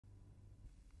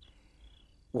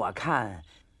我看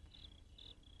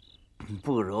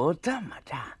不如这么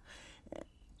着。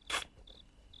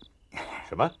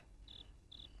什么？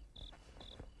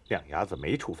两伢子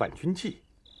没触犯军纪，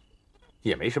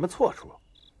也没什么错处，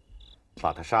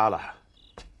把他杀了，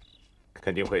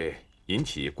肯定会引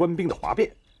起官兵的哗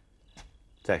变。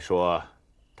再说，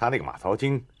他那个马槽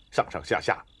精上上下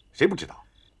下，谁不知道？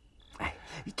哎，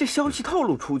这消息透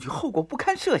露出去，后果不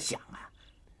堪设想啊！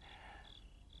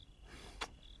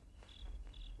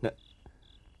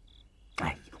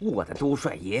哎，我的都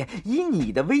帅爷，以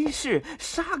你的威势，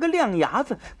杀个亮伢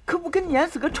子，可不跟碾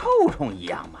死个臭虫一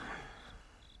样吗？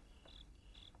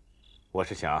我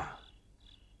是想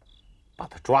把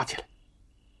他抓起来，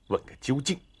问个究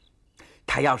竟。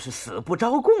他要是死不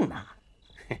招供呢？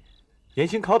严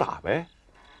刑拷打呗。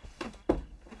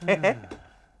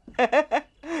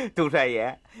都帅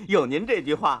爷，有您这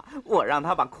句话，我让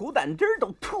他把苦胆汁都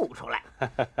吐出来。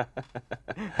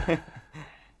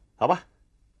好吧，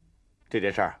这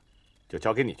件事儿就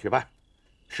交给你去办。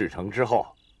事成之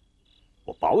后，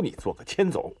我保你做个千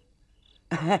总。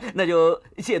那就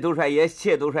谢都帅爷，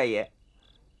谢都帅爷。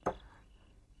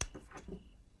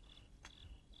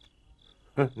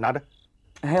拿着。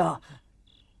哎呦，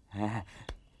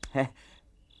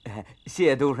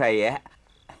谢都帅爷。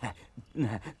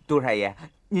都帅爷，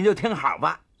您就听好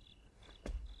吧。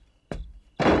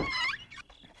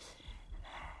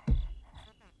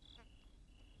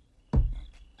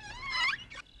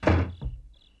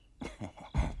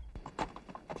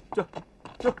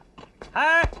就，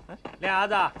哎，俩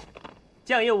子，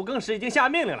将爷五更时已经下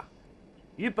命令了，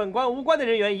与本关无关的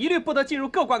人员一律不得进入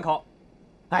各关口。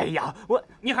哎呀，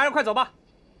你还是快走吧。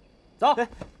走，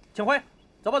请回。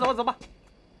走吧，走吧，走吧。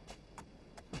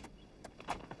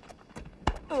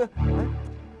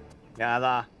俩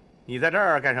子，你在这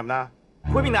儿干什么呢？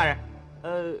回禀大人，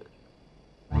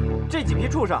这几批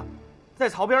畜生在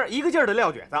槽边一个劲儿的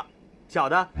撂蹶子，小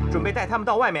的准备带他们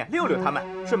到外面溜溜他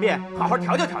们，顺便好好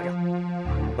调教调教。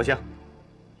不行，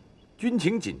军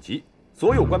情紧急，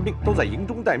所有官兵都在营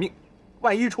中待命，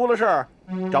万一出了事儿，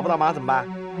找不到马怎么办？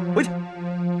回去。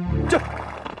这。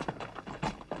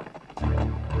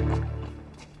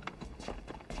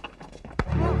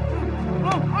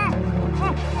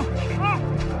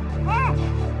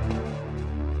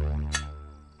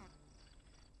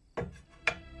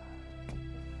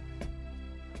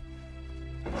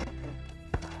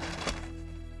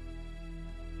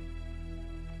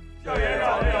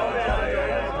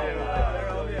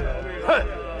哼！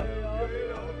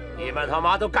你们他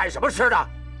妈都干什么吃的？啊！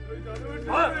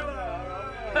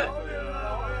哼！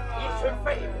一群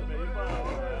废物！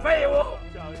废物！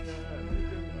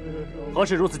何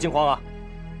事如此惊慌啊？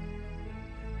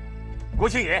国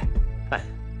姓爷，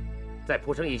在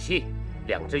蒲城以西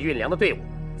，2支运粮的队伍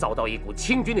遭到一股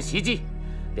清军的袭击，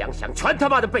粮饷全他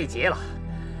妈的被劫了。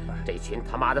这群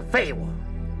他妈的废物！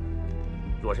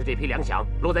若是这批粮饷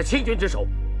落在清军之手，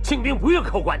清兵不用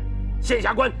扣关，县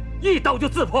衙关一刀就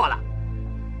自破了。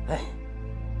哎，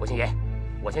国姓爷，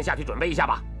我先下去准备一下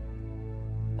吧。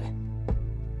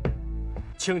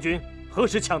清军何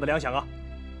时抢的粮饷啊？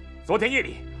昨天夜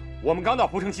里，我们刚到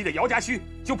蒲城西的姚家圩，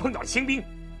就碰到清兵。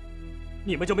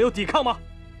你们就没有抵抗吗？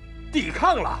抵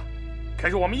抗了，可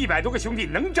是我们100多个兄弟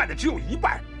能战的只有一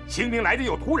半，清兵来的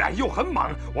又突然又很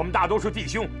猛，我们大多数弟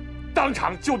兄当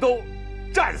场就都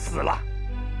战死了。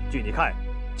据你看，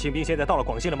清兵现在到了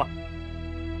广信了吗？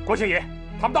国姓爷，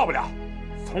他们到不了。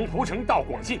从蒲城到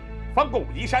广信，翻过武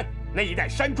夷山那一带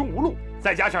山中无路，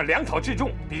再加上粮草质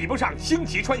重，比不上轻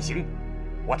骑穿行。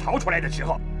我逃出来的时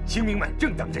候，清兵们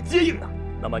正等着接应呢。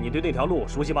那么你对那条路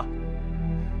熟悉吗？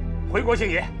回国姓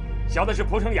爷，小的是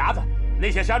蒲城伢子，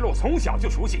那些山路从小就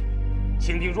熟悉。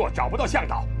清兵若找不到向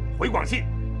导，回广信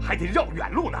还得绕远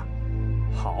路呢。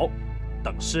好，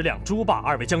等师亮、朱霸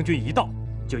2位将军一到，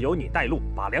就由你带路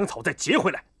把粮草再劫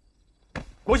回来。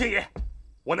国姓爷，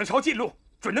我能抄近路，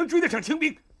准能追得上清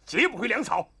兵，劫不回粮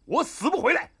草，我死不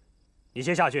回来。你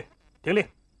先下去，听令。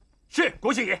是，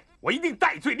国姓爷，我一定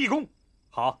戴罪立功。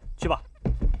好，去吧。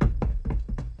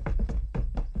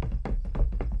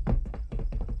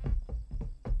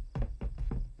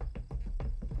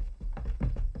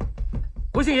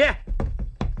国姓爷，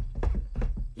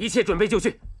一切准备就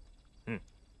绪。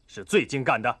是最精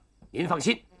干的。您放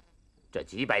心，这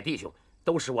几百弟兄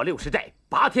都是我60代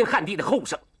8天汉地的后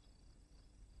生。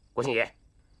国姓爷，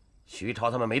徐超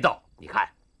他们没到，你看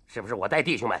是不是我带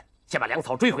弟兄们先把粮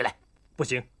草追回来？不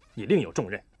行，你另有重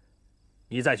任。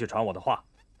你再去传我的话，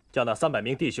叫那300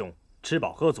名弟兄吃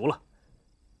饱喝足了，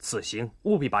此行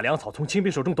务必把粮草从清兵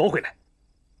手中夺回来。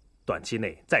短期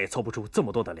内再也凑不出这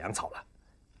么多的粮草了。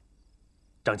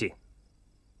张进，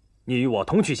你与我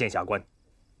同去县衙关，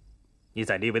你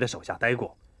在李伟的手下待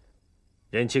过，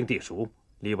人情地熟，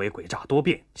李伟诡诈多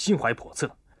变，心怀叵测。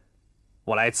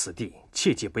我来此地，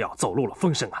切记不要走漏了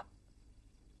风声啊！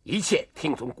一切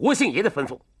听从国姓爷的吩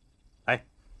咐。哎，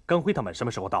甘辉他们什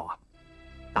么时候到啊？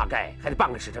大概还得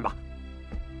半个时辰吧。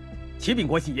启禀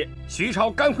国姓爷，徐超、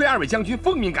甘辉2位将军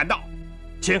奉命赶到，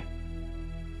请。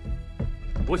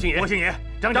国姓爷，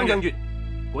张将军，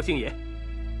国姓爷，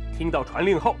听到传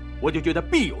令后，我就觉得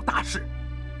必有大事。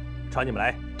传你们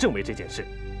来，正为这件事。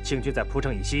清军在蒲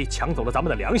城以西抢走了咱们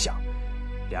的粮饷，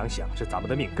粮饷是咱们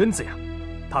的命根子呀，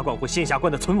它关乎仙霞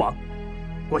关的存亡。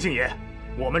国姓爷，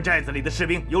我们寨子里的士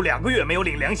兵有2个月没有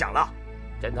领粮饷了。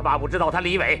真他妈不知道他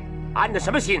李伟安的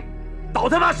什么心，捣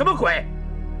他妈什么鬼！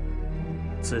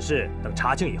此事等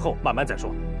查清以后慢慢再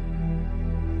说。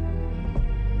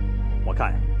我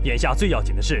看眼下最要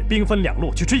紧的是兵分2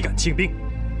路去追赶清兵。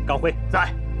高辉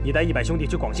在，你带100兄弟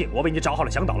去广信，我为你找好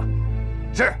了向导了。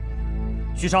是。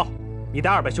徐超，你带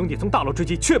200兄弟从大路追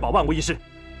击，确保万无一失。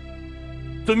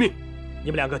遵命。你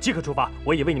们2个即刻出发，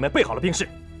我已为你们备好了兵士。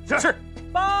是。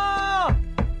报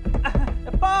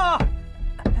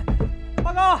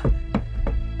告！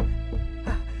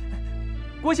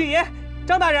国姓爷，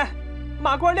张大人，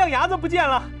马官亮牙子不见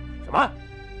了。什么？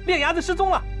亮牙子失踪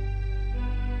了。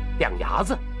亮牙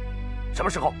子？什么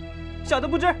时候？小的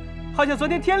不知，好像昨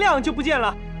天天亮就不见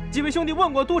了。几位兄弟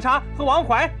问过督察和王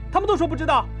怀，他们都说不知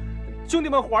道。兄弟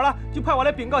们火了，就派我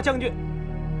来禀告将军。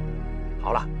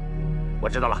好了，我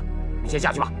知道了，你先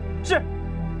下去吧。是。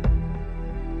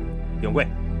永贵、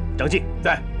张进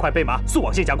在，快备马速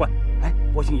往仙霞关。哎，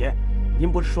国姓爷，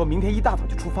您不是说明天一大早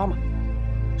就出发吗？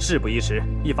事不宜迟，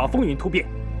以防风云突变，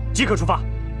即刻出发。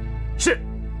是。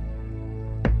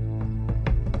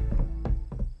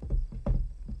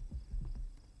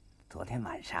昨天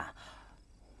晚上，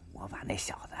我把那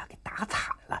小子给打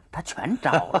惨了，他全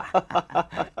招了。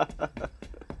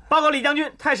报告李将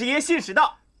军，太师爷信使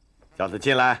到。小子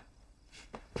进来。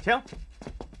请。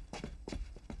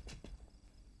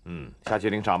下去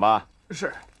领赏吧。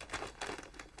是。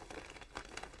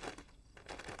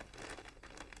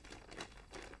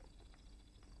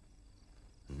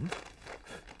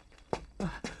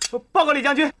报告李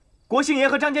将军，国姓爷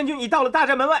和张将军已到了大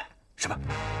寨门外。什么？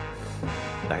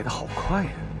来得好快呀！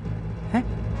哎，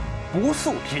不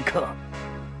速之客。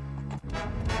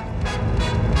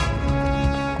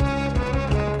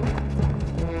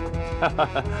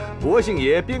国姓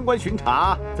爷边关巡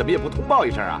查，怎么也不通报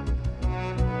一声啊？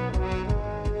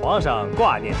皇上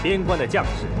挂念边关的将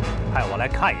士，派我来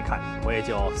看一看，我也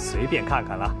就随便看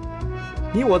看了。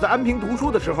你我在安平读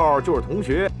书的时候就是同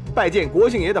学，拜见国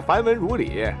姓爷的繁文缛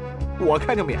理，我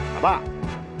看就免了吧。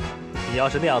你要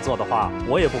是那样做的话，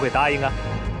我也不会答应啊。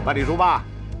办理书吧。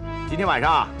今天晚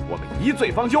上我们一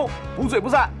醉方休，不醉不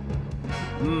散。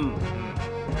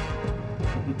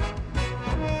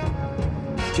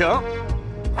请。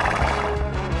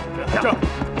这。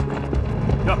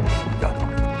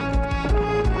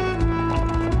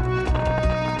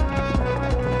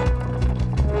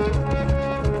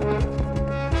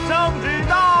圣旨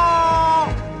到。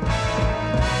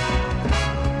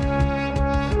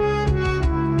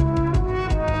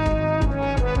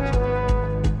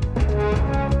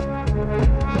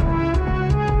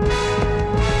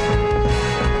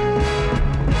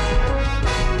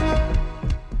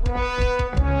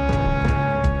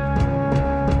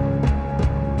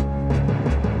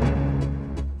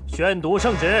宣读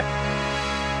圣旨。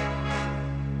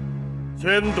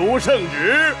宣读圣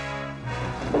旨。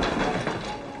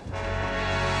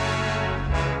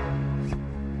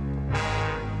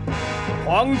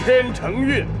皇天承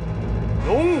运，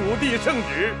隆武帝圣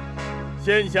旨，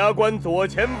仙霞关左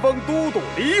前锋都督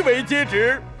李伟接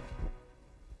旨，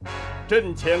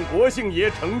朕遣国姓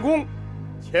爷成功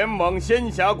前往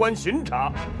仙霞关巡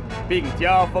查，并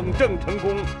加封郑成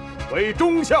功为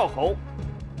忠孝侯，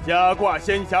加挂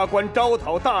仙霞关招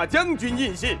讨大将军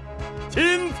印信，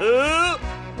钦此。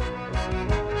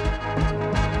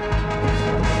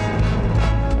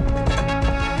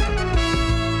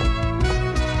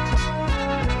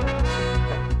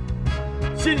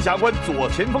仙霞关左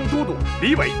前锋都督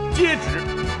李伟接旨。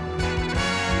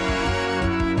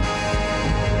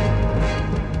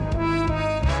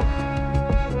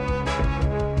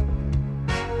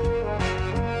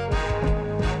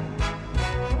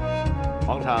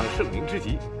皇上圣明之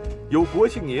极，有国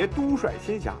姓爷督率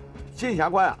仙霞，仙霞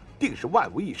关定是万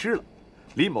无一失了。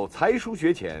李某才疏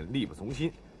学浅，力不从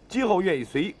心，今后愿意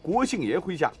随国姓爷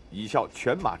麾下，以效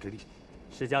犬马之力。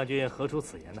石将军何出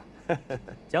此言呢？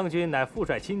将军乃副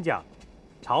帅亲将，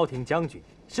朝廷将军，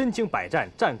身经百战，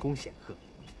战功显赫。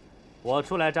我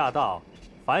初来乍到，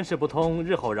凡事不通，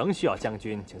日后仍需要将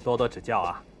军请多多指教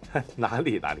啊。哪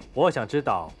里哪里，我想知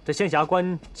道这仙霞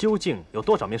关究竟有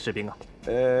多少名士兵啊？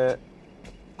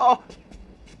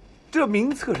这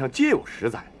名册上皆有实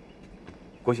载。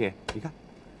国姓爷，你看。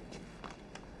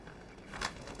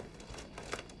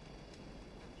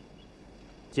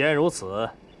既然如此，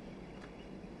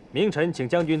明臣请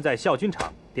将军在校军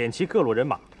场点齐各路人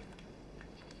马。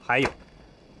还有，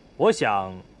我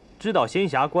想知道仙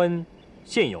霞关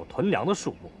现有屯粮的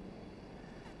数目。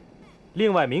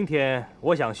另外，明天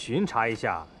我想巡查一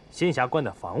下仙霞关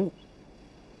的防务，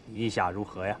意下如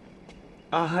何呀？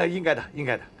应该的，应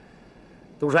该的。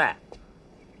督帅，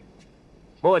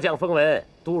末将风闻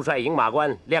督帅营马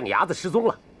官亮牙子失踪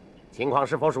了，情况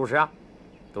是否属实啊？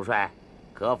督帅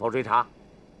可否追查？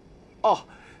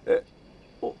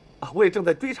我也正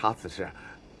在追查此事。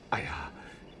哎呀，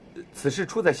此事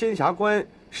出在仙霞关，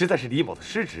实在是李某的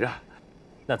失职啊。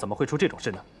那怎么会出这种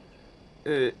事呢？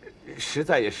实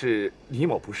在也是李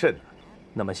某不慎。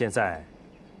那么现在，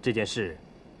这件事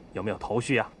有没有头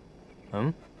绪呀？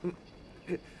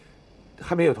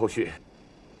还没有头绪。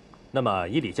那么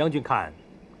以李将军看，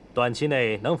短期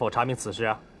内能否查明此事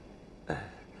啊？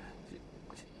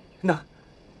能，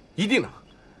一定能。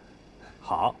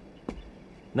好，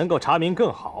能够查明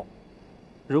更好。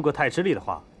如果太吃力的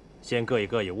话，先搁一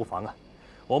搁也无妨啊。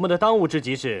我们的当务之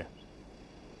急是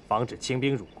防止清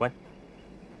兵入关，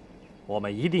我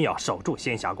们一定要守住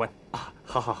仙霞关啊！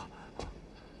好好好。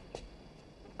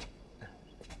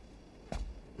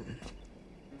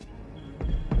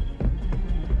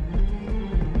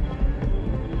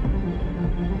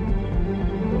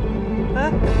哎，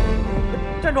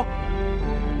站住！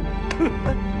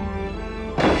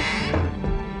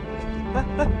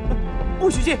不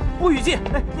许进，不许进！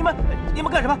哎，你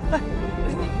们干什么？哎，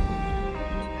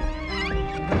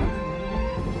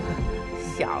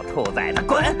小兔崽子，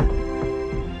滚！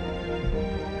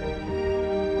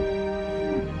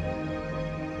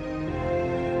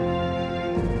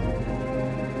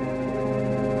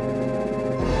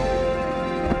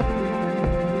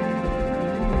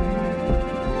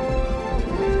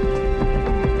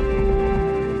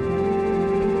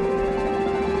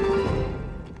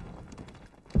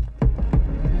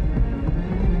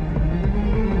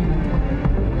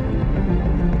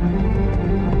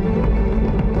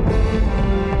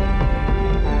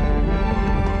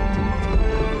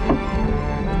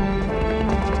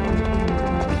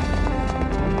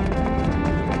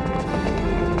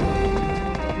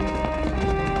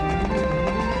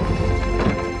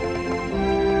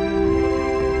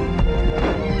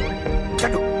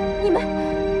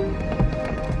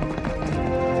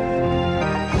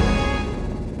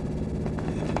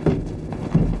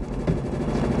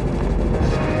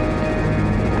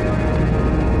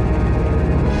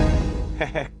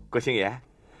国姓爷，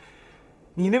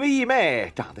你那位义妹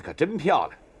长得可真漂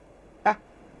亮，哎，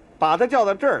把她叫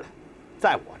到这儿来，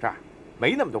在我这儿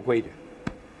没那么多规矩。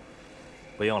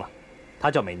不用了，她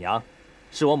叫美娘，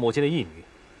是我母亲的义女，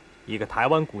一个台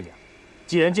湾姑娘。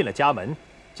既然进了家门，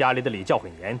家里的礼教很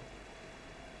严，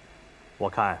我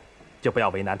看就不要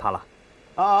为难她了。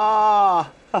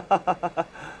啊，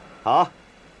好，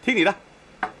听你的，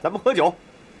咱们喝酒，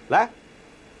来，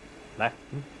来，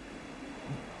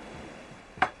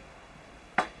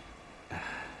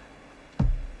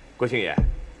国姓爷，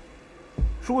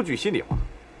说句心里话，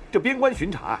这边关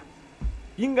巡查啊，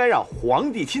应该让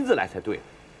皇帝亲自来才对。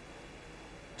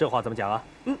这话怎么讲啊？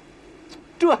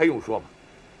这还用说吗？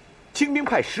清兵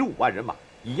派15万人马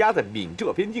已压在闽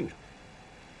浙边境上，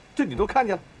这你都看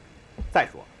见了。再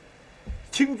说，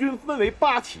清军分为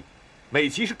8旗，每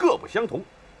旗是各不相同，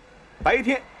白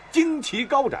天旌旗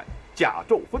高展，甲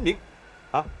胄分明，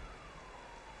啊，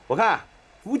我看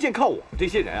福建靠我们这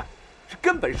些人啊，是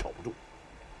根本守不住。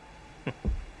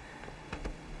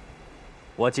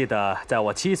我记得在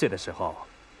我7岁的时候，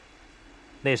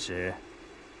那时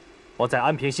我在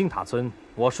安平新塔村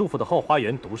我叔父的后花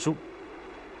园读书。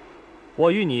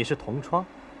我与你是同窗，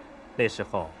那时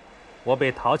候我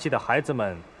被淘气的孩子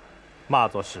们骂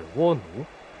作是倭奴，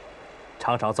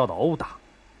常常遭到殴打。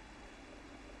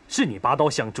是你拔刀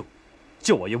相助，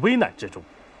救我于危难之中。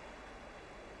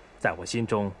在我心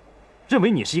中，认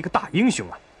为你是一个大英雄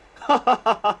啊！哈哈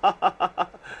哈哈哈！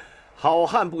好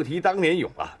汉不提当年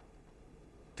勇啊！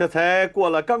这才过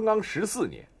了刚刚14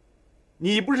年，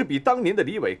你不是比当年的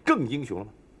李伟更英雄了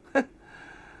吗？哼！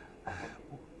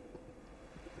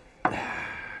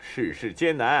世事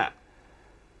艰难，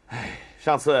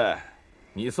上次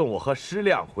你送我和师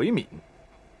亮回闽，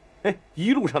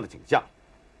一路上的景象，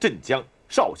镇江、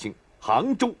绍兴、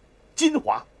杭州、金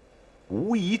华，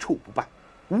无一处不败，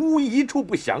无一处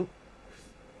不降。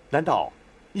难道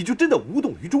你就真的无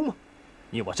动于衷吗？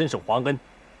你我深受皇恩，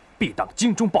必当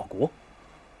精忠报国。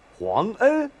皇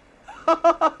恩？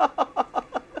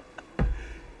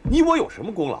你我有什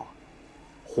么功劳啊？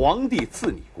皇帝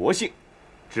赐你国姓，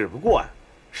只不过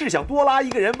是想多拉一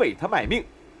个人为他卖命，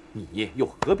你又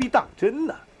何必当真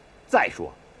呢？再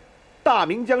说，大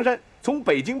明江山从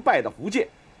北京败到福建，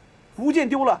福建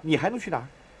丢了，你还能去哪儿？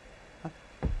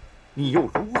你又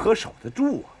如何守得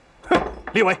住啊？哼，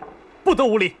立伟，不得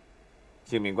无礼！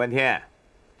性命关天，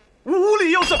无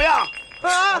礼又怎么样？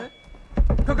啊！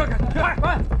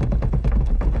快！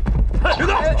别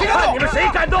动！看你们谁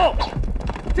敢动！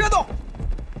谁敢动？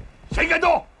谁敢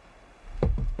动？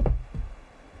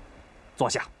坐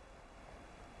下。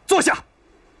坐下。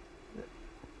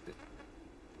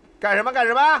干什么？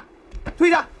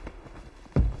退下！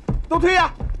都退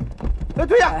下！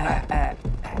退下！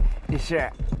是。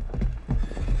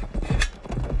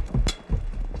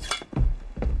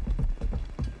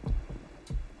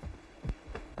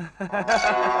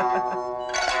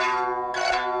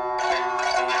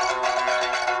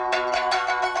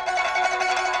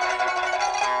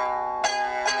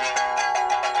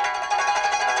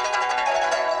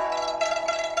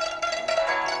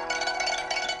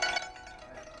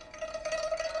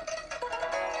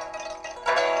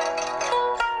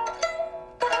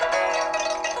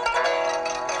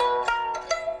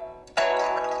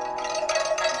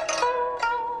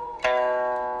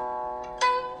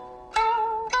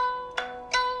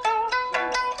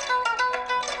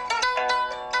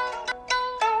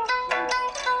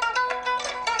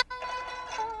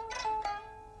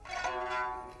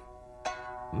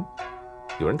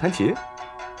有人弹琴，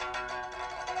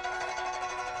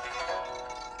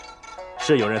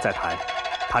是有人在弹，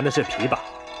弹的是琵琶。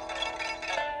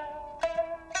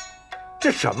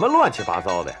这什么乱七八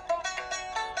糟的呀？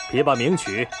琵琶名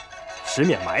曲《十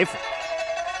面埋伏》。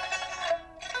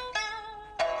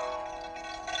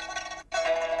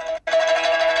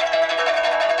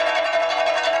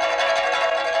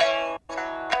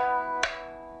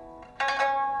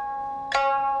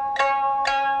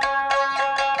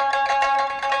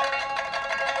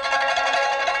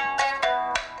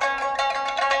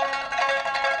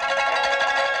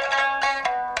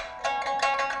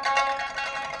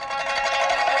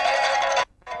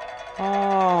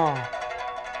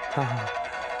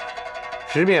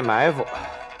十面埋伏，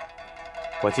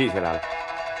我记起来了。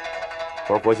我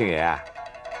说国姓爷，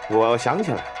我想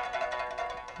起来了，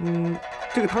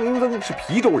这个汤英曾是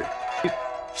皮州人，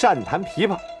善弹琵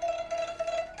琶，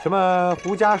什么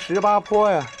胡笳十八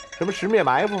坡呀，什么十面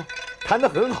埋伏，弹得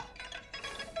很好。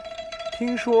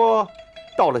听说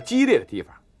到了激烈的地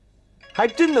方，还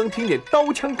真能听见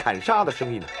刀枪砍杀的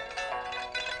声音呢。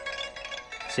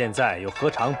现在又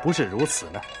何尝不是如此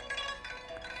呢？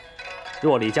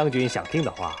若李将军想听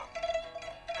的话，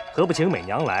何不请美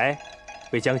娘来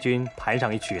为将军弹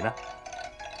上一曲呢？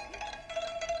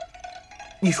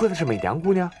你说的是美娘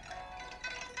姑娘？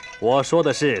我说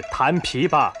的是弹琵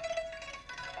琶。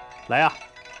来呀，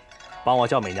帮我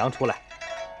叫美娘出来，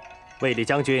为李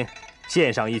将军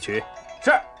献上一曲。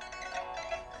是。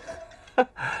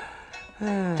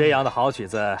这样的好曲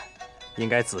子，应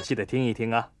该仔细的听一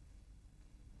听啊。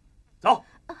走。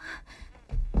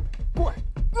我。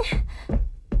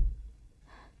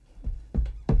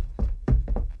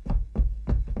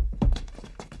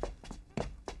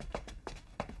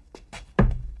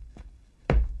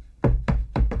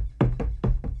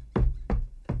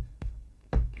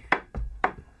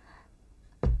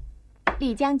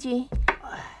李将军，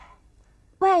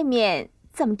外面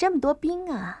怎么这么多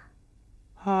兵啊？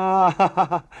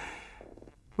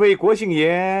为国姓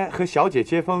爷和小姐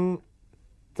接风，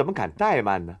怎么敢怠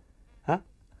慢呢？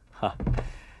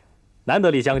难得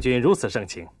李将军如此盛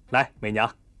情。来，美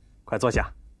娘，快坐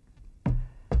下。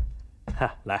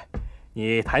来，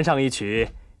你弹上一曲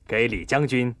给李将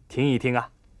军听一听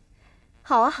啊。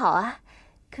好啊，好啊。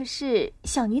可是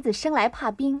小女子生来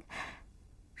怕兵。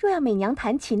若要美娘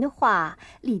弹琴的话，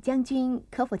李将军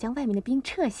可否将外面的兵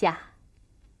撤下？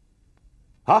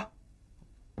好，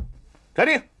传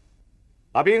令，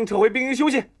把兵撤回兵营休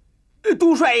息。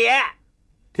都帅爷，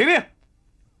听令，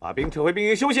把兵撤回兵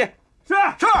营休息。是。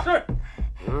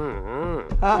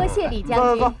多谢李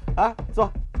将军。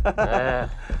坐。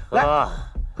来，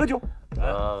喝酒。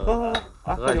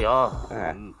喝酒。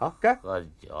好，干。喝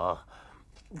酒。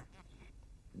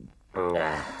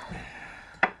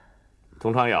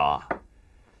佟长友，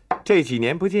这几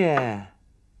年不见，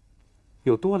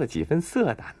又多了几分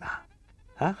色胆呐！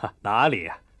哪里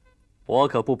呀？我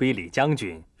可不比李将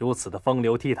军如此的风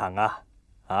流倜傥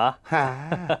啊！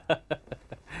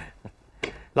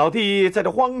老弟在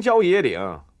这荒郊野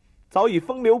岭，早已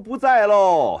风流不再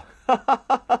喽。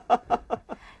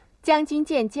将军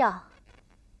见教。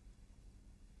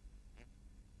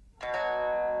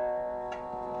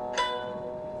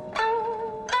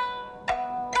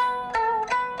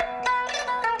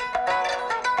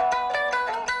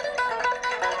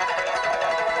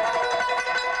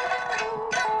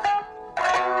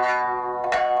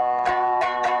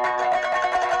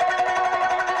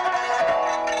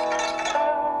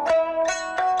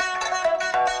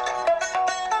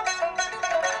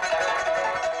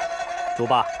竹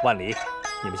爸、万里，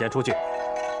你们先出去。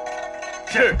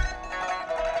是。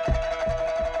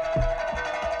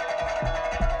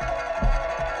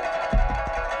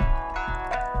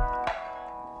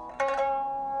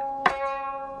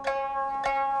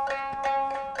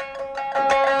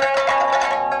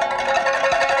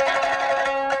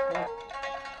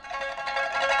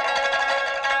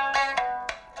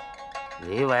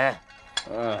李伟，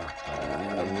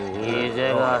你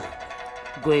这个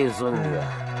龟孙子。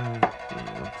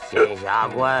先下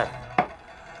官，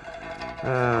早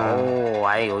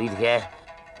晚有一天，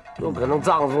有可能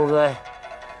葬送在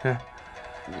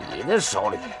你的手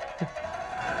里。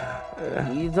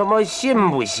你他妈信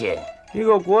不信？一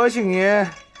个国姓爷，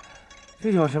这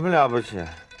有什么了不起？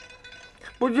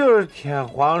不就是舔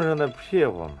皇上的屁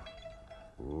股吗？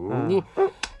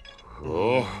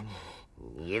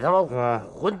你他妈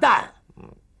混蛋！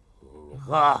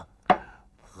喝，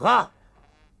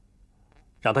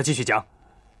让他继续讲。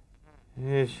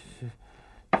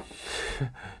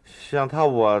想套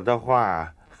我的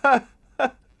话，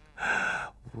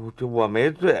我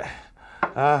没罪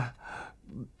啊！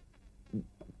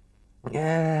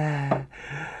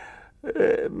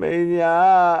媚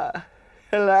娘，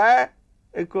来，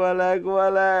过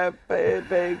来，北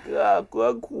哥，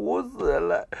哥苦死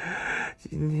了。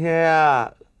今天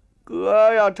呀，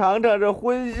哥要尝尝这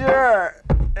荤腥儿。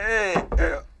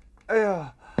哎呦，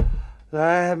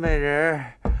来，美人儿。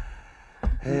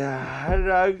哎呀，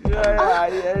让哥呀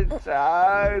也尝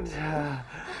尝，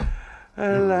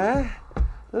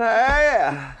来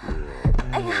呀，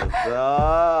走，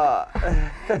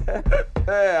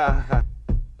哎呀，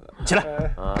起来，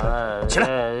起来，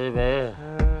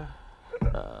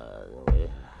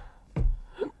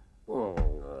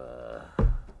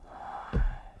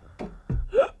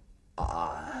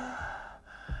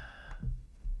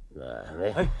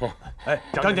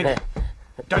张经理。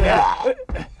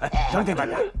张经理，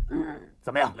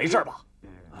怎么样？没事吧？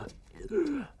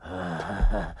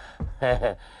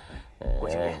郭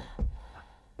经理，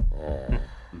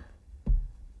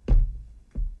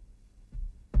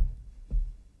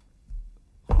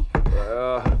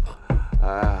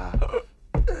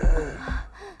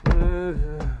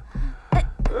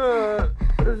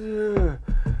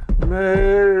美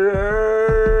人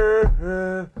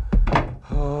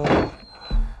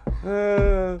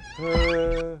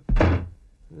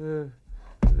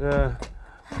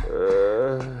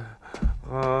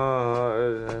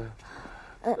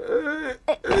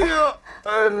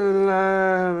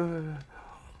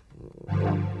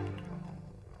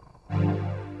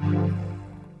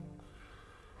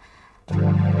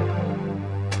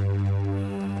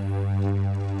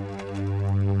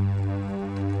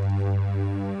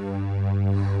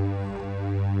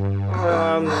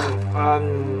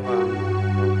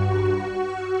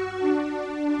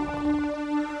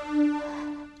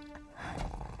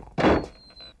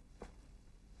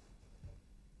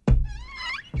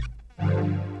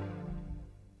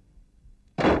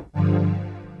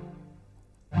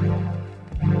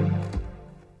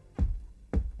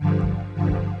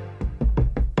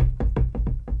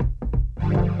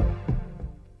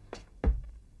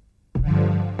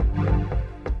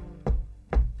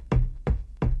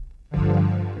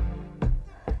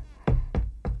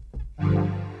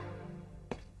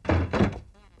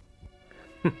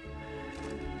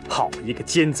好一个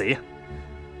奸贼啊！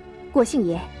郭姓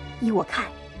爷，依我看，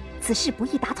此事不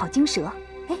宜打草惊蛇。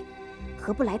哎，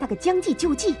何不来他个将计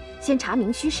就计，先查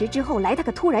明虚实之后，来他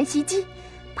个突然袭击，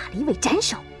把李伟斩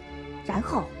首，然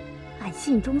后按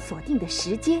信中所定的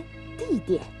时间、地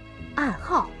点、暗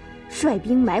号，率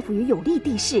兵埋伏于有利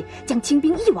地势，将清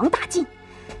兵一网打尽。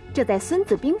这在《孙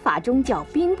子兵法》中叫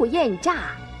“兵不厌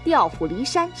诈，调虎离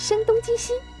山，声东击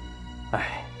西”。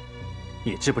哎，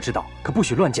你知不知道？可不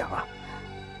许乱讲啊！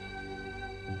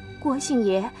郭姓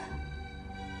爷，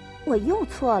我又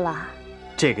错了。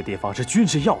这个地方是军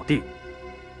事要地，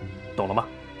懂了吗？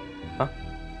啊？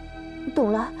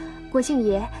懂了，郭姓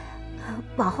爷，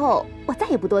往后我再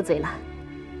也不多嘴了。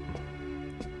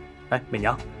哎，美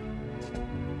娘。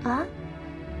啊？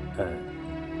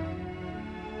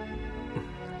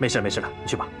没事了，你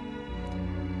去吧。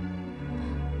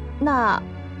那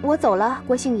我走了，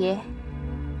国姓爷。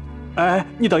哎，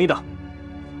你等一等。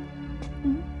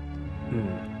嗯，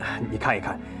你看一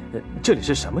看，这里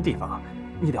是什么地方啊？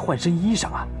你得换身衣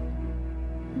裳啊。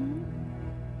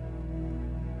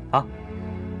啊，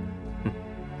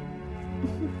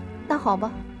那好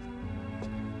吧。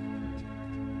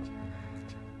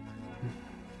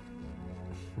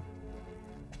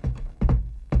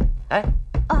哎，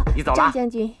你走了？张将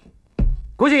军，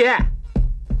国姓爷。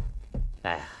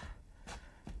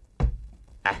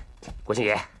国姓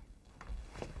爷，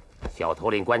小头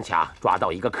领关卡抓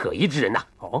到一个可疑之人呐。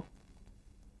哦，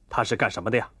他是干什么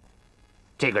的呀？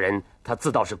这个人他自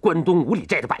道是关东五里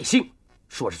寨的百姓，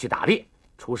说是去打猎，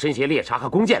除身携猎叉和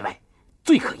弓箭外，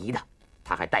最可疑的，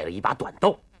他还带了一把短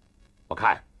刀。我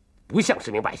看不像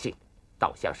是名百姓，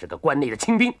倒像是个关内的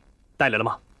清兵。带来了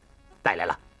吗？带来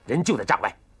了，人就在帐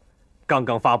外。刚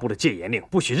刚发布的戒严令，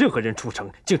不许任何人出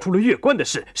城，竟出了越关的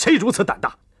事，谁如此胆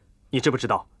大？你知不知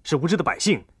道是无知的百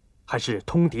姓，还是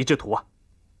通敌之徒啊？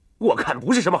我看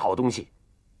不是什么好东西。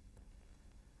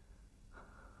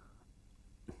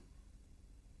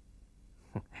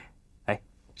哎，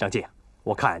上进，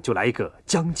我看就来一个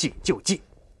将计就计。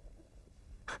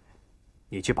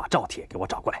你去把赵铁给我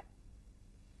找过来。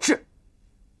是。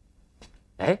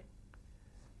哎，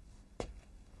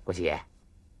国姓爷，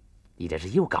你这是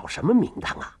又搞什么名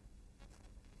堂啊？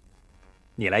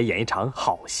你来演一场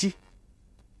好戏。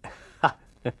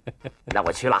那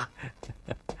我去了。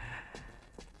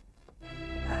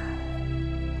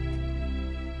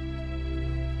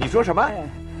你说什么？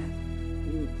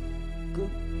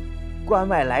关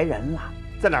外来人了，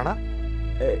在哪儿呢？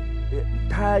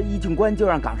他一进关就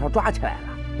让岗哨抓起来了。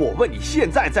我问你现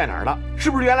在在哪儿呢？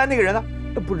是不是原来那个人呢？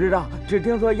不知道，只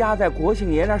听说押在国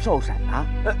姓爷那儿受审呢。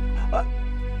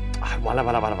完了！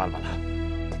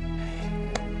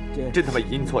真他妈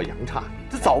阴错阳差，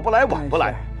他早不来晚不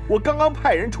来，我刚刚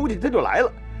派人出去他就来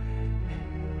了。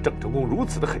郑成功如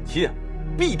此的狠心啊，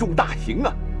必中大刑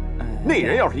啊！那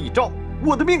人要是一招，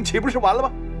我的命岂不是完了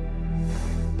吗？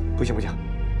不行，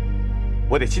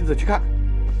我得亲自去看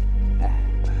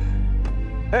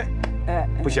看。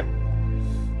不行，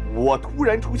我突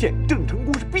然出现，郑成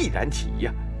功是必然起疑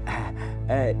呀。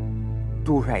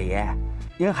都帅爷，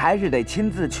您还是得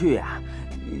亲自去啊。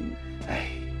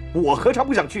我何尝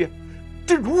不想去？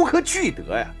这如何去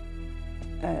得呀？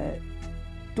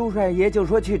都帅爷就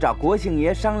说去找国姓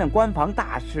爷商量关防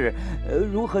大事，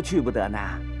如何去不得呢？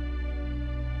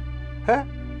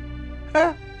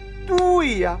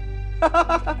对呀。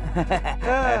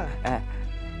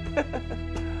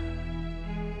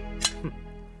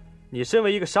你身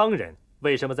为一个商人，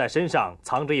为什么在身上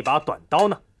藏着一把短刀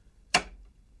呢？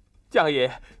将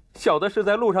爷，小的是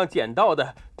在路上捡到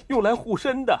的，用来护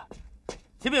身的。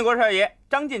启禀国帅爷，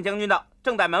张进将军到，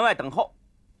正在门外等候。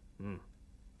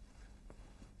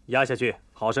押下去，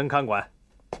好生看管。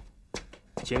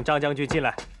请张将军进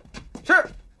来。是。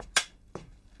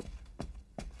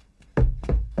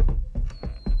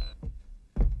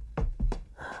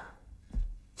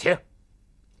请。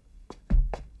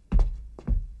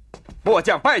末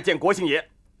将拜见国姓爷。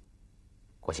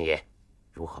国姓爷，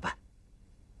如何办？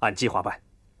按计划办。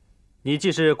你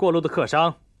既是过路的客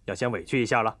商，要先委屈一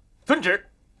下了。遵旨。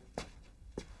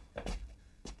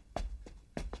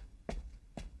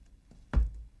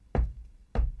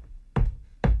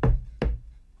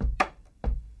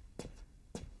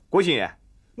国姓爷，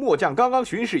末将刚刚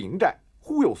巡视营寨，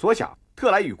忽有所想，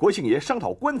特来与国姓爷商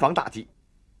讨关防大计。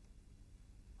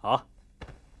好，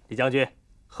李将军，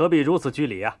何必如此拘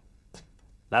礼啊？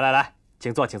来，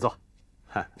请坐。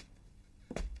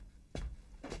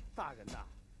大人呐，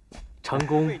成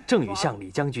功正与向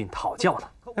李将军讨教呢。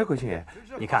国姓爷，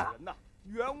你看啊，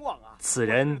冤枉啊！此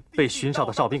人被巡哨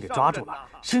的哨兵给抓住了，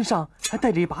身上还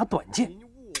带着一把短剑。您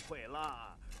误会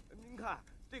了，您看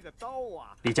这个刀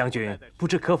啊。李将军，不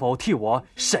知可否替我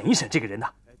审一审这个人呢？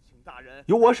请大人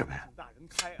有我什么呀？大人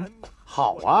开恩呐。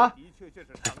好啊。的确是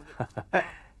常人。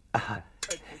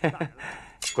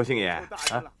国姓爷，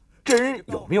这人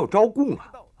有没有招供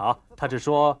啊？他只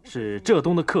说是浙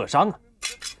东的客商啊。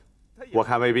我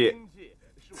看未必，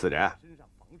此人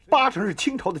八成是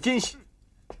清朝的奸细。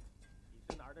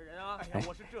你是哪儿的人啊？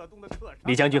我是浙东的客商。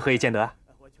李将军何以见得？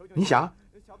你想，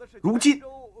如今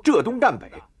浙东赣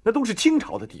北那都是清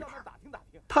朝的地盘，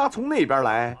他从那边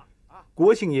来，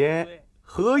国姓爷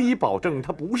何以保证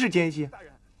他不是奸细？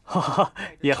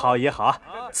也好，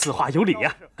此话有理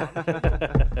呀。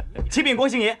启禀国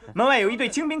姓爷，门外有一队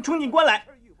清兵冲进关来。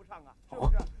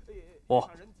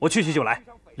我去就来。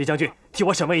李将军，替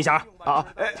我审问一下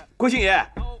国姓爷，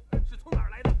是从哪儿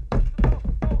来的？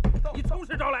你从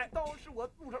实招来。刀是我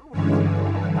路上。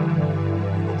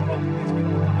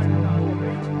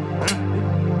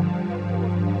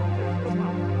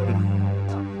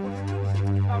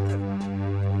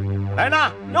来人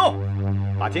呐，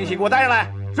有，把奸细给我带上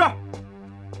来。是。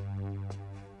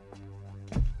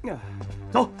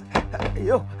走。哎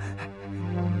呦，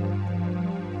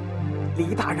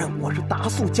李大人，我是达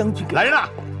素将军。来人呐！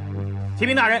启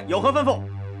禀大人，有何吩咐？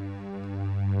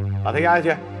把他押下去。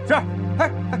是。哎，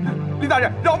李大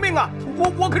人，饶命啊！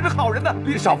我可是好人呢。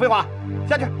你少废话，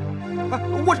下去。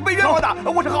我是被冤枉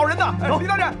的，我是好人的。走，李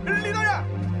大人，李大人，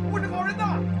我是好人的。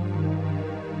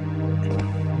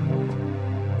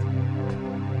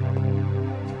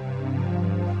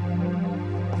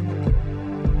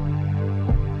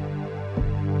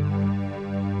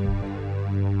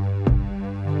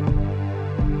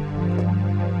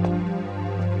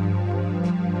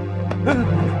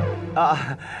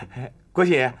啊，国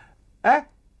姓爷，哎，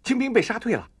清兵被杀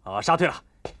退了啊，杀退了，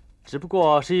只不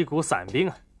过是一股散兵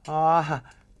啊。啊，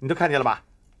你都看见了吧？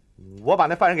我把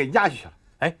那犯人给押下去了。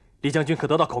哎，李将军可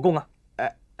得到口供啊？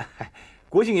哎，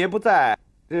国姓爷不在，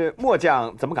末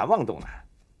将怎么敢妄动呢？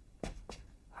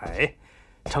哎，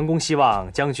成功希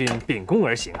望将军秉公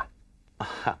而行啊。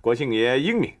啊，国姓爷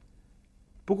英明，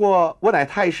不过我乃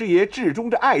太师爷至忠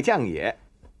之爱将也。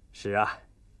是啊，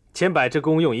千百之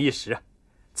功用于一时啊。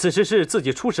此时是自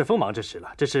己出世锋芒之时了，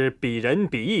这是比仁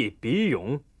比义比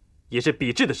勇，也是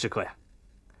比智的时刻呀。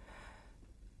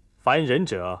凡仁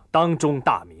者当中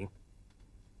大名。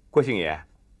郭姓爷，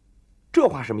这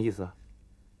话什么意思？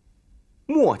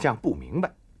末将不明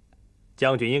白。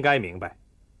将军应该明白，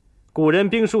古人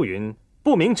兵书云：“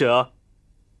不明者，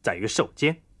在于受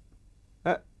奸。”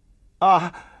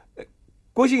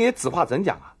郭姓爷此话怎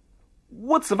讲啊？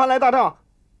我此番来大帐，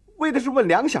为的是问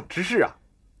粮饷之事啊。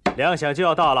粮饷就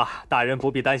要到了，大人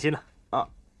不必担心了。啊，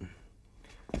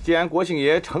既然国姓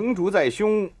爷成竹在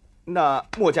胸，那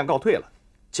末将告退了。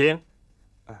请。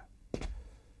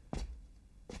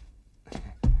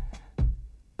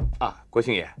国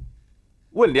姓爷，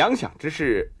问粮饷之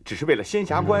事，只是为了仙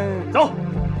侠关。走，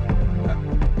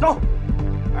走，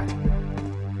哎，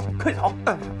快走！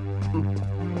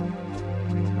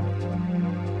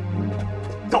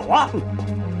走啊！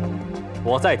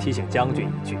我再提醒将军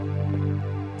一句：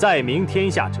在明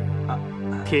天下者，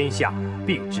天下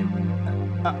必知。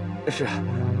是啊，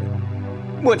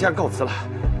末将告辞了。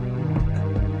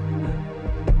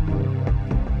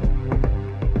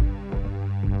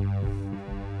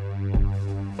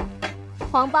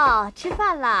黄豹，吃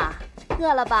饭啦？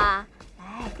饿了吧？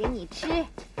来，给你吃，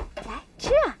来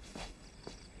吃啊！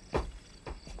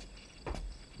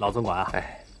老总管啊，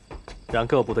让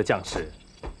各部的将士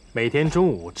每天中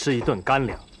午吃一顿干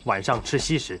粮，晚上吃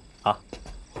稀食啊。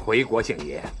回国姓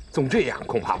爷，总这样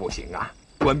恐怕不行啊！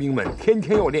官兵们天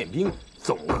天要练兵，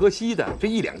总喝稀的，这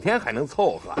一两天还能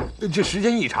凑合，这时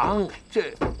间一长，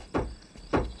这……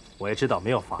我也知道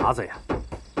没有法子呀。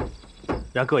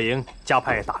让各营加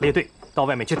派打猎队到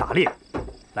外面去打猎，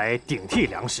来顶替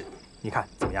粮食，你看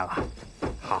怎么样啊？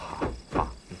好。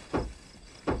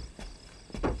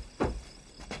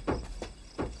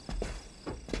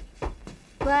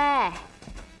乖，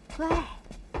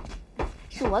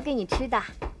是我给你吃的，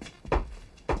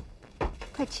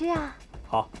快吃啊！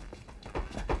好，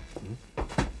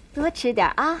多吃点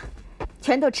啊，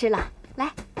全都吃了，来。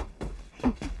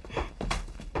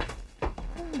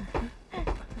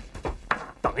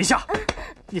等一下，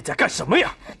你在干什么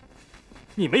呀？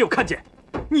你没有看见？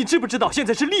你知不知道现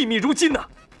在是粒米如金呢？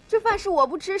这饭是我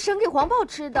不吃，省给黄豹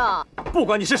吃的。不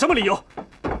管你是什么理由，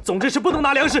总之是不能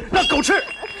拿粮食让狗吃。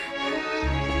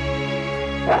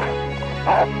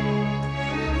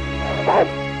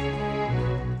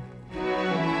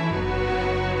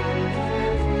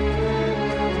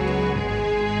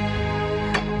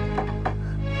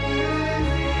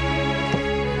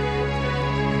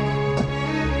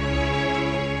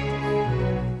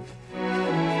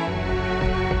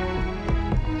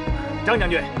张将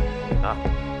军，啊，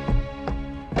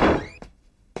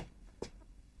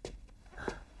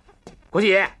国姓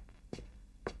爷。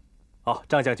哦，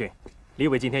张将军，李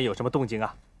伟今天有什么动静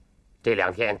啊？这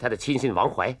两天他的亲信王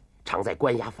怀常在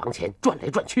关押房前转来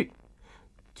转去，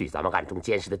据咱们暗中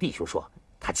监视的弟兄说，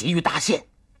他急于大限。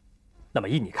那么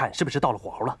依你看，是不是到了火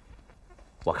候了？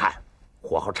我看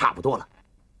火候差不多了。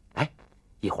哎，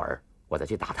一会儿我再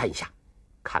去打探一下，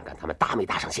看看他们搭没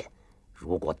搭上线。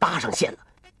如果搭上线了，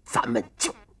咱们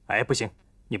就……哎，不行，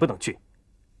你不能去。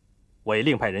我也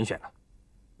另派人选了，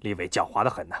李伟狡猾得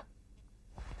很呢。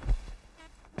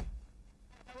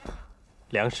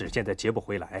粮食现在劫不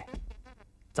回来，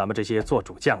咱们这些做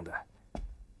主将的，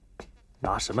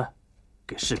拿什么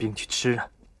给士兵去吃啊？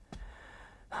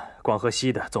光喝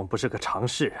稀的总不是个常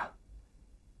事啊。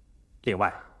另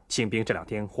外，清兵这两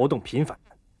天活动频繁，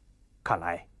看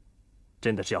来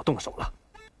真的是要动手了。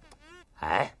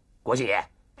哎，国姓爷，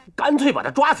干脆把他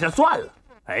抓起来算了。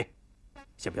哎，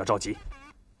先不要着急。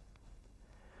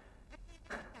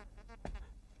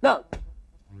那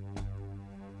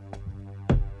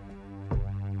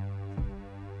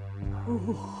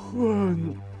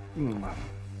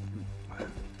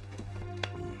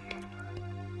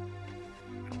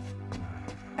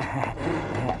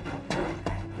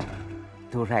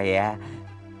杜帅爷，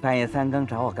半夜3更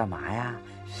找我干嘛呀？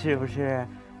是不是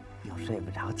又睡不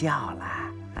着觉了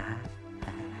啊？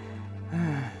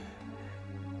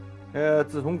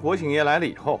自从国姓爷来了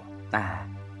以后，哎，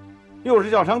又是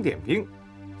叫赏点兵，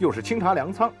又是清查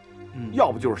粮仓，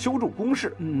要不就是修筑工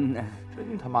事，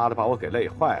真他妈的把我给累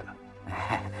坏了。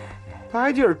他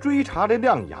还劲儿追查这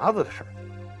亮牙子的事儿。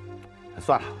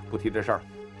算了，不提这事儿了。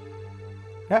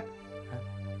哎，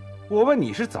我问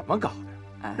你是怎么搞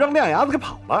的，让亮牙子给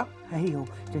跑了？哎呦，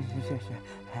这是，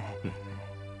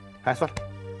哎，算了。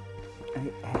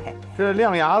这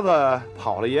亮牙子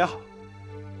跑了也好，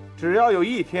只要有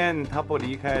一天他不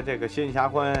离开这个仙霞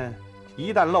关，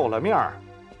一旦露了面儿，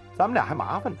咱们俩还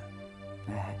麻烦呢。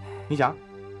你想，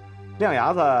亮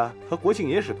牙子和国姓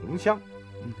爷是同乡，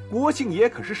国姓爷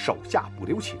可是手下不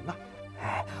留情啊。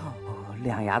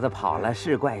亮牙子跑了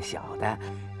是怪小的，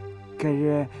可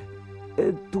是，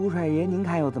都帅爷您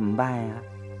看又怎么办呀？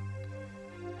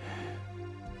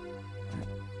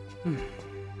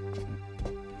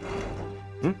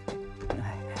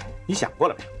你想过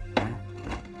了没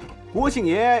有？国姓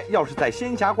爷要是在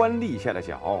仙霞关立下了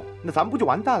脚，那咱们不就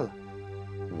完蛋了？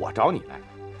我找你来，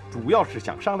主要是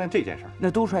想商量这件事儿。那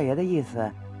都帅爷的意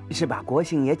思是把国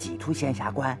姓爷挤出仙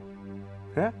霞关？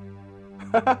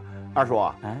二叔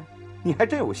啊，你还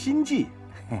真有心计。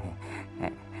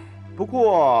不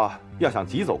过要想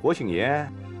挤走国姓爷，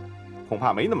恐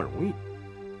怕没那么容易。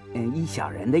依小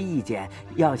人的意见，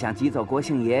要想挤走国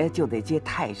姓爷，就得接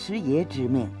太师爷之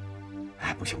命。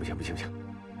不行，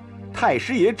太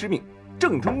师爷之命，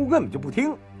郑成功根本就不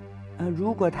听。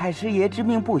如果太师爷之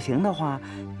命不行的话，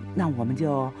那我们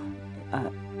就，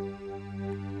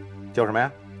叫什么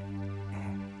呀？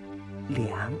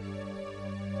粮。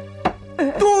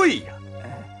对呀，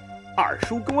二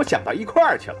叔跟我想到一块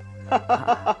儿去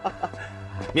了。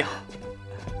妙，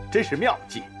真是妙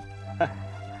计。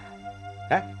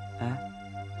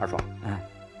二叔，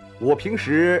我平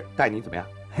时待你怎么样？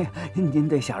您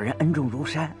对小人恩重如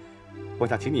山。我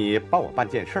想请你帮我办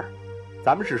件事儿，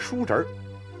咱们是叔侄儿，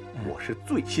我是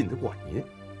最信得过您，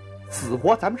死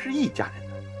活咱们是一家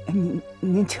人的。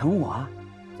您请我？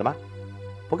怎么？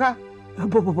不干？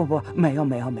不，没有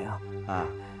啊。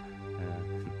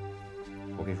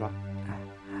我跟你说，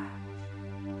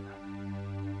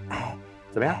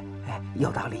怎么样？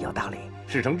有道理。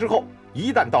事成之后，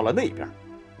一旦到了那边，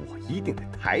我一定得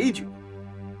抬举。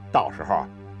到时候，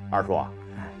二叔，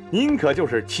您可就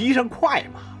是骑上快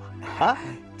马了啊！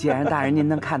既然大人您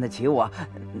能看得起我，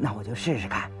那我就试试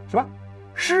看。什么？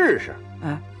试试？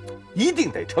一定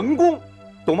得成功，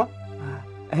懂吗？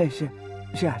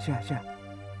是啊。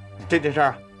这件事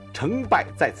儿成败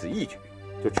在此一举，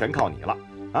就全靠你了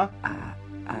啊！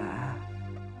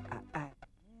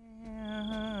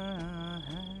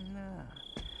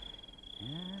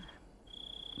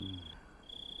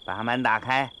把门打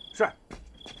开。是。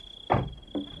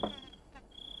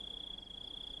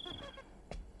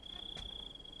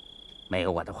没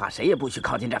有我的话，谁也不许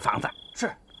靠近这房子。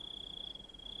是。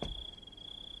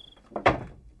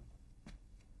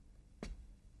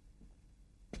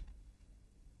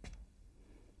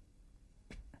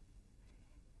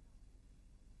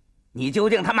你究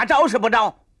竟他妈招是不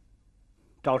招？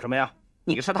招什么呀？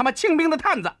你是他妈清兵的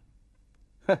探子。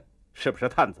哼，是不是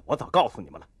探子？我早告诉你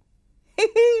们了。嘿，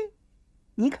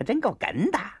你可真够哏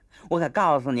的！我可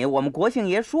告诉你，我们国姓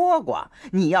爷说过，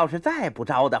你要是再不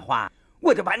招的话，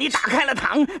我就把你打开了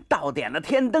膛，倒点了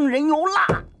天灯人油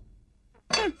蜡。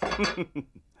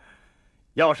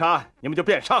要杀你们就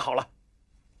便杀好了。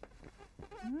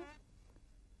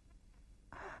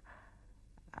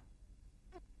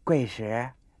贵使，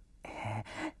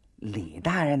李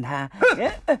大人他，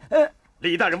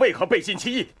李大人为何背信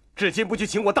弃义，至今不去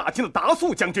请我大清的达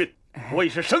素将军？我已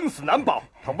是生死难保，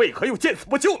他为何又见死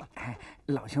不救呢？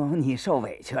老兄，你受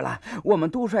委屈了。我们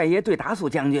都帅爷对达素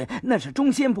将军那是忠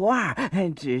心不二，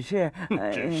只是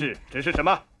什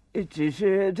么？只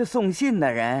是这送信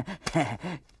的人，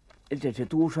这是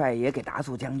都帅爷给达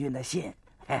素将军的信。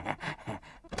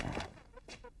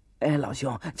老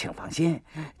兄，请放心，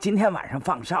今天晚上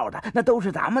放哨的那都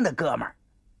是咱们的哥们儿。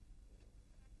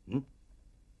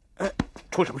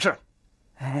出什么事了？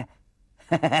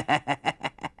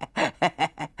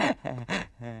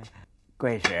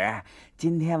贵使，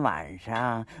今天晚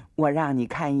上我让你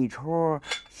看一出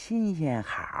新鲜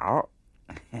好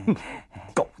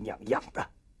狗娘养的！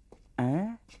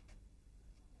嗯，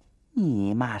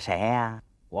你骂谁呀？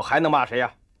我还能骂谁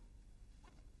呀？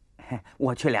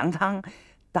我去粮仓，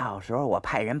到时候我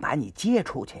派人把你接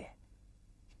出去。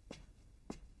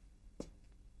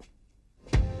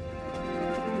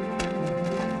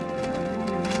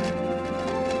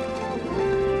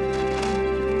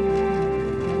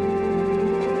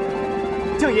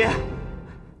将爷，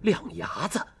亮牙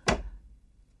子，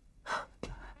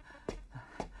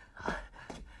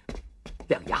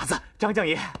亮牙子，张将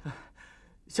爷，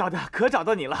小的可找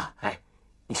到你了。哎，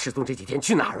你失踪这几天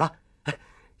去哪儿了？哎，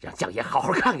让将爷好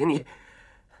好看看你。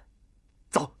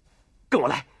走，跟我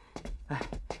来。哎，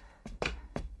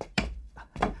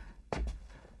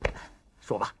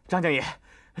说吧，张将爷，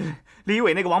李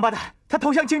伟那个王八蛋，他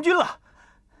投降清军了。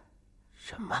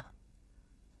什么？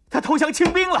他投降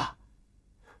清兵了。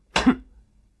哼，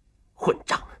混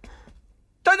账！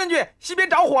张将军，西边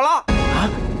着火了！啊！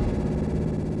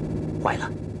坏了，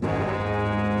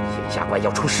县下官要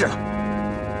出事了。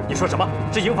你说什么？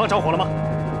是营房着火了吗？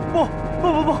不，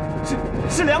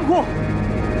是粮库。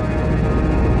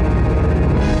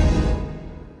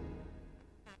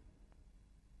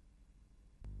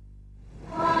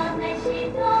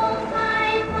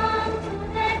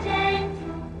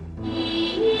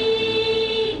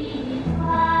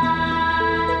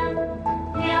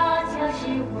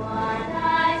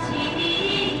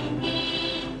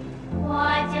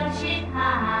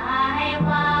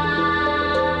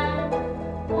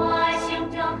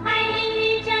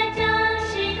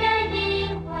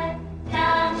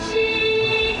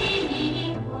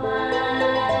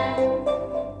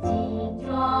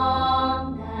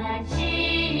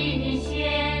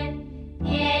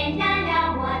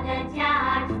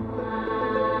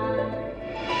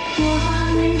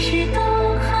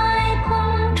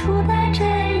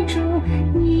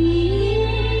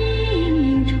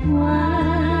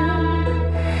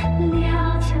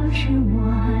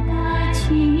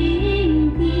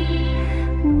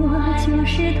就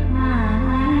是台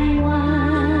湾，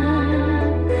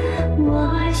我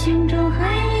胸中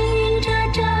还